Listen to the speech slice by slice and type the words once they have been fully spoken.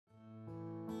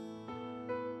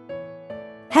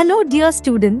Hello dear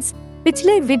students,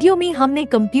 पिछले video में हमने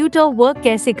कंप्यूटर वर्क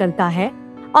कैसे करता है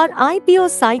और आईपीओ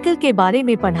साइकिल के बारे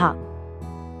में पढ़ा।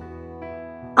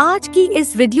 आज की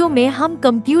इस वीडियो में हम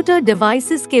कंप्यूटर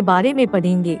डिवाइसेस के बारे में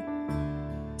पढ़ेंगे।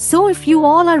 So if you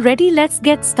all are ready, let's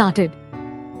get started.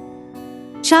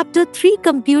 Chapter 3,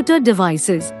 Computer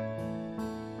Devices.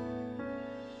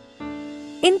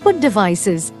 Input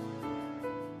devices.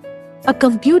 A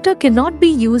computer cannot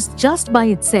be used just by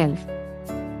itself.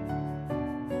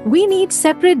 We need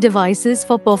separate devices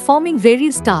for performing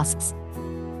various tasks.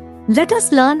 Let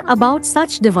us learn about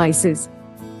such devices.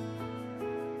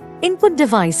 Input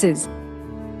devices.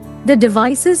 The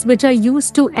devices which are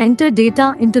used to enter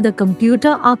data into the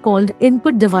computer are called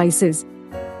input devices.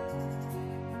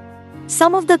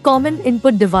 Some of the common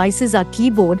input devices are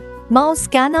keyboard, mouse,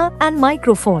 scanner, and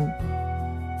microphone.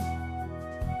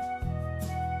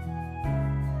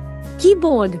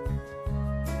 Keyboard.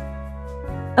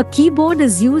 A keyboard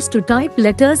is used to type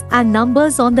letters and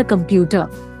numbers on the computer.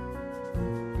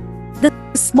 The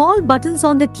small buttons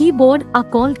on the keyboard are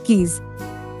called keys.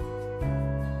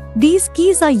 These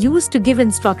keys are used to give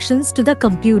instructions to the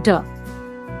computer.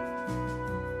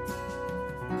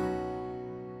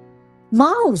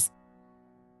 Mouse.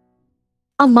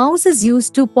 A mouse is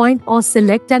used to point or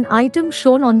select an item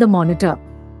shown on the monitor.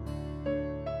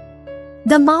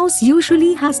 The mouse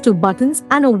usually has two buttons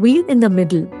and a wheel in the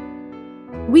middle.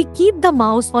 We keep the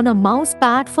mouse on a mouse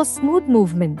pad for smooth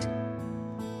movement.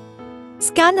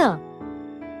 Scanner.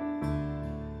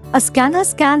 A scanner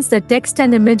scans the text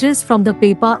and images from the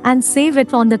paper and save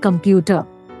it on the computer.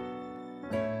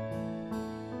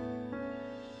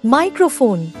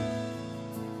 Microphone.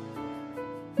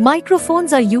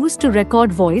 Microphones are used to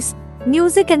record voice,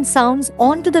 music and sounds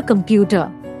onto the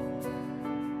computer.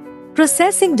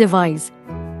 Processing device.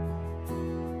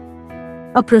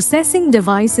 A processing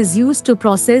device is used to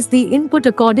process the input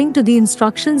according to the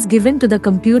instructions given to the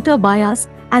computer by us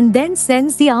and then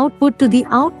sends the output to the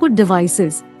output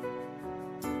devices.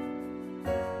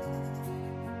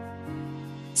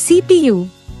 CPU.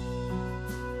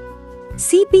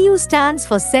 CPU stands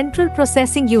for Central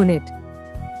Processing Unit.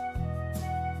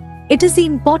 It is the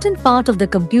important part of the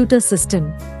computer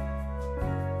system.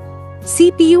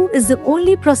 CPU is the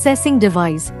only processing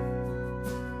device.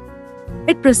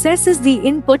 It processes the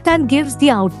input and gives the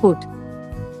output.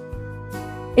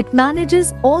 It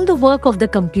manages all the work of the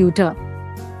computer.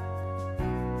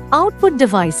 Output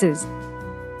devices.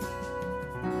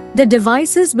 The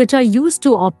devices which are used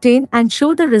to obtain and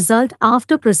show the result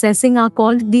after processing are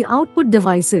called the output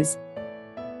devices.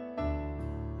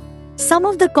 Some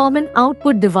of the common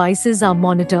output devices are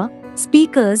monitor,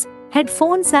 speakers,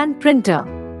 headphones and printer.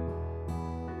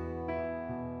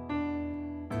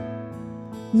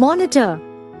 Monitor.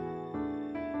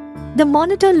 The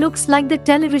monitor looks like the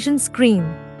television screen.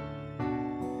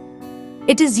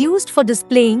 It is used for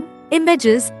displaying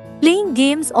images, playing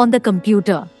games on the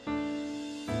computer.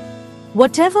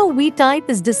 Whatever we type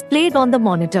is displayed on the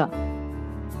monitor.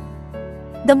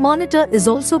 The monitor is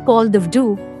also called the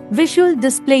VDU, Visual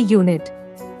Display Unit.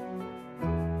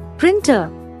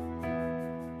 Printer.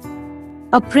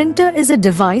 A printer is a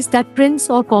device that prints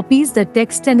or copies the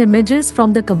text and images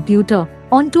from the computer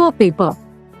onto a paper.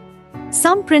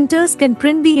 Some printers can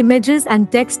print the images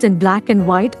and text in black and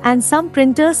white, and some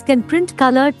printers can print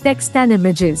colored text and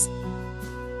images.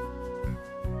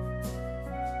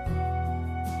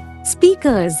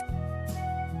 Speakers.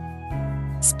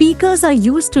 Speakers are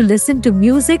used to listen to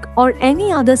music or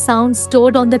any other sound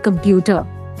stored on the computer.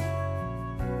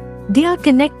 They are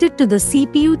connected to the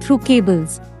CPU through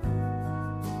cables.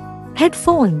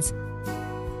 Headphones.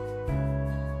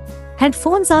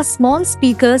 Headphones are small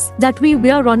speakers that we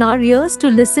wear on our ears to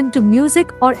listen to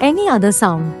music or any other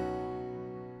sound.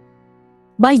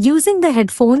 By using the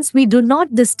headphones, we do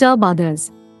not disturb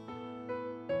others.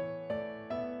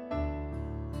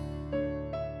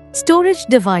 Storage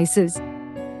devices.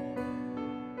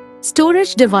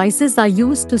 Storage devices are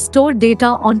used to store data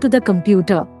onto the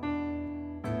computer.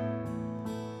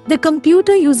 The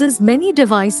computer uses many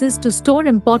devices to store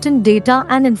important data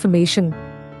and information.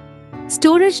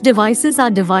 Storage devices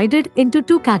are divided into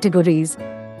two categories.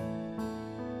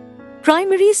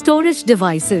 Primary storage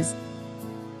devices.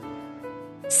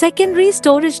 Secondary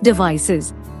storage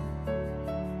devices.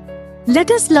 Let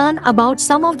us learn about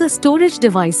some of the storage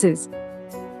devices.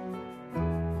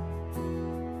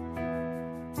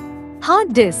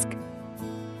 Hard disk.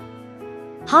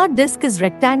 Hard disk is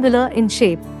rectangular in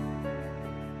shape.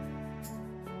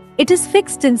 It is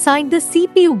fixed inside the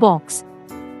CPU box.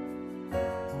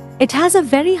 It has a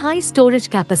very high storage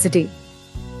capacity.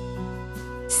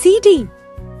 CD.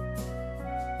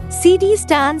 CD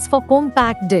stands for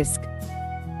compact disc.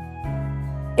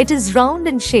 It is round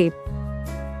in shape.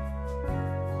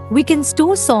 We can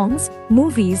store songs,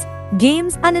 movies,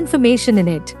 games and information in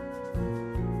it.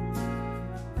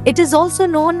 It is also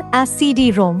known as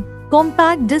CD-ROM,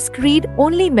 compact disc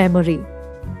read-only memory.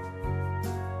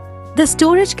 The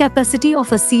storage capacity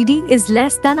of a CD is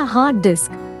less than a hard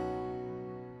disk.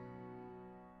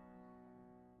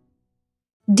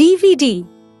 DVD.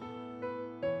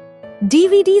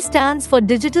 DVD stands for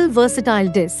Digital Versatile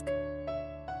Disc.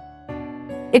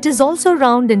 It is also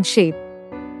round in shape.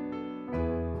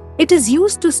 It is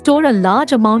used to store a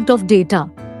large amount of data.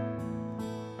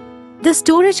 The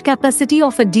storage capacity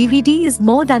of a DVD is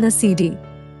more than a CD.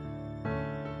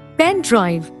 Pen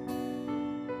drive.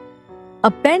 A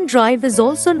pen drive is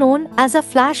also known as a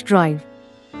flash drive.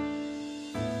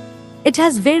 It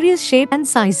has various shapes and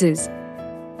sizes.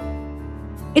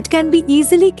 It can be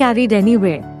easily carried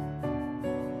anywhere.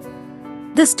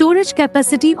 The storage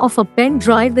capacity of a pen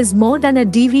drive is more than a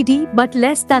DVD but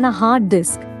less than a hard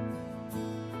disk.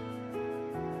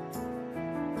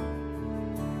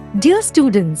 Dear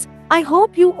students, I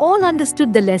hope you all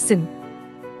understood the lesson.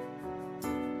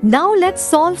 Now let's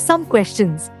solve some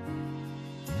questions.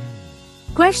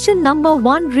 Question number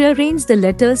 1. Rearrange the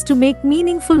letters to make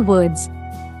meaningful words.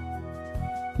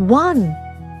 1.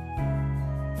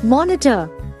 Monitor.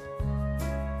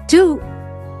 2.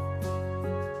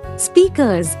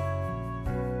 Speakers.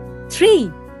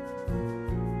 3.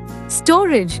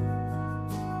 Storage.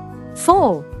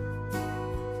 4.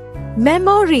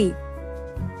 Memory.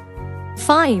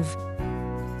 5.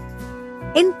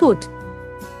 Input.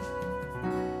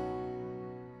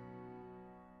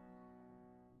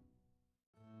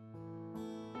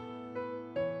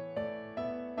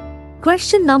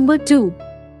 Question number 2.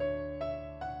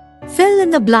 Fill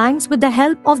in the blanks with the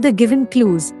help of the given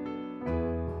clues.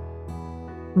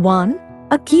 1.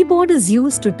 A keyboard is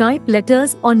used to type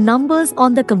letters or numbers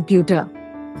on the computer.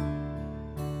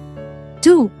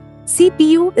 2.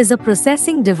 CPU is a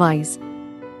processing device.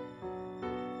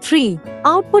 3.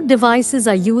 Output devices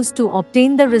are used to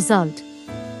obtain the result.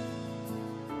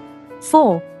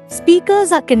 4.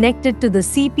 Speakers are connected to the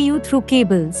CPU through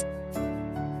cables.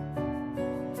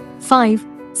 5.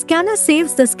 Scanner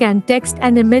saves the scanned text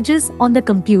and images on the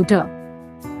computer.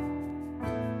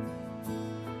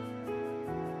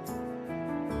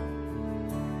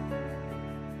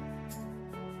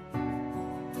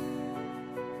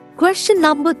 Question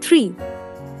number 3.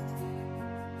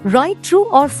 Write true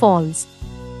or false.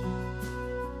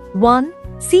 1.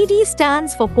 CD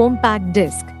stands for compact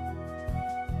disc.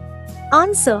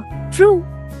 Answer: true.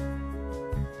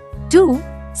 2.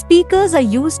 Speakers are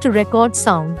used to record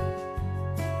sound.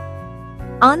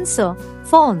 Answer: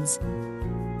 false.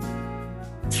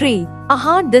 3. A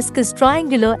hard disk is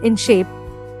triangular in shape.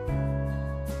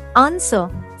 Answer: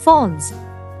 false.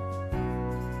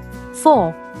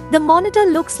 4. The monitor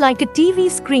looks like a TV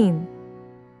screen.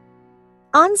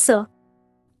 Answer: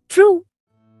 true.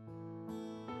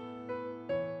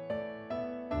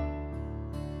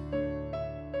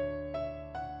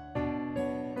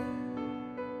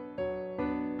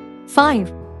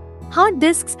 Five. Hard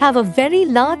disks have a very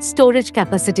large storage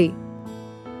capacity.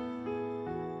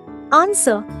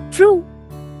 Answer: true.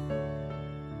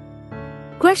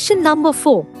 Question number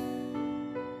 4.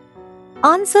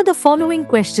 Answer the following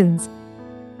questions.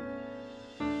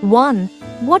 1.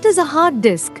 What is a hard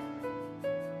disk?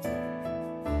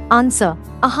 Answer: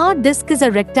 a hard disk is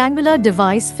a rectangular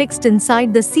device fixed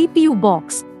inside the CPU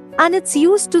box, and it's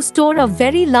used to store a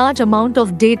very large amount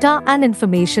of data and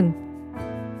information.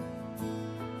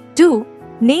 2.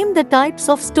 Name the types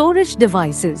of storage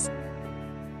devices.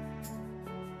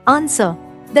 Answer: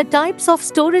 the types of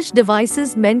storage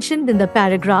devices mentioned in the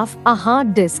paragraph are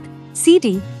hard disk,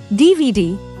 CD,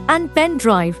 DVD, and pen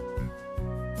drive.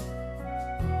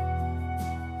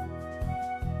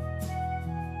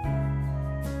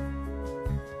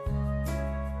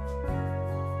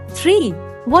 3.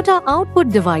 What are output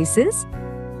devices?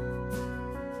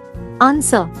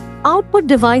 Answer: output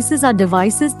devices are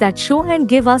devices that show and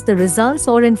give us the results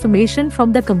or information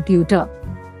from the computer.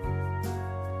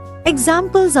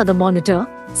 Examples are the monitor,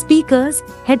 speakers,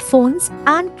 headphones,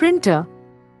 and printer.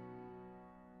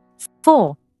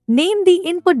 4. Name the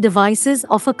input devices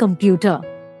of a computer.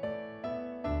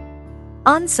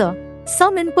 Answer: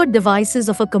 some input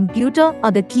devices of a computer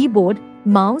are the keyboard,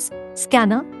 mouse,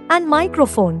 scanner, and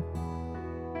microphone.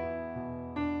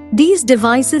 These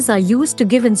devices are used to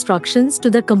give instructions to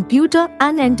the computer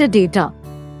and enter data.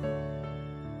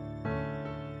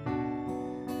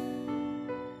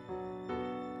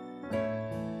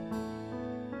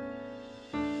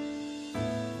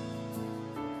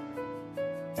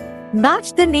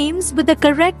 Match the names with the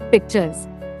correct pictures.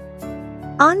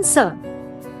 Answer.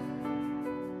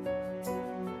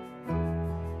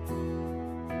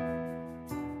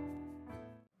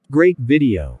 Great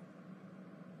video.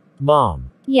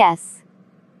 Mom, Yes.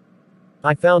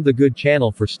 I found the good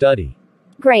channel for study.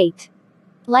 Great.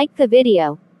 Like the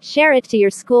video. Share it to your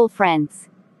school friends.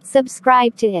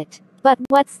 Subscribe to it. But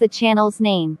what's the channel's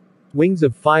name? Wings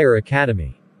of Fire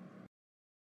Academy.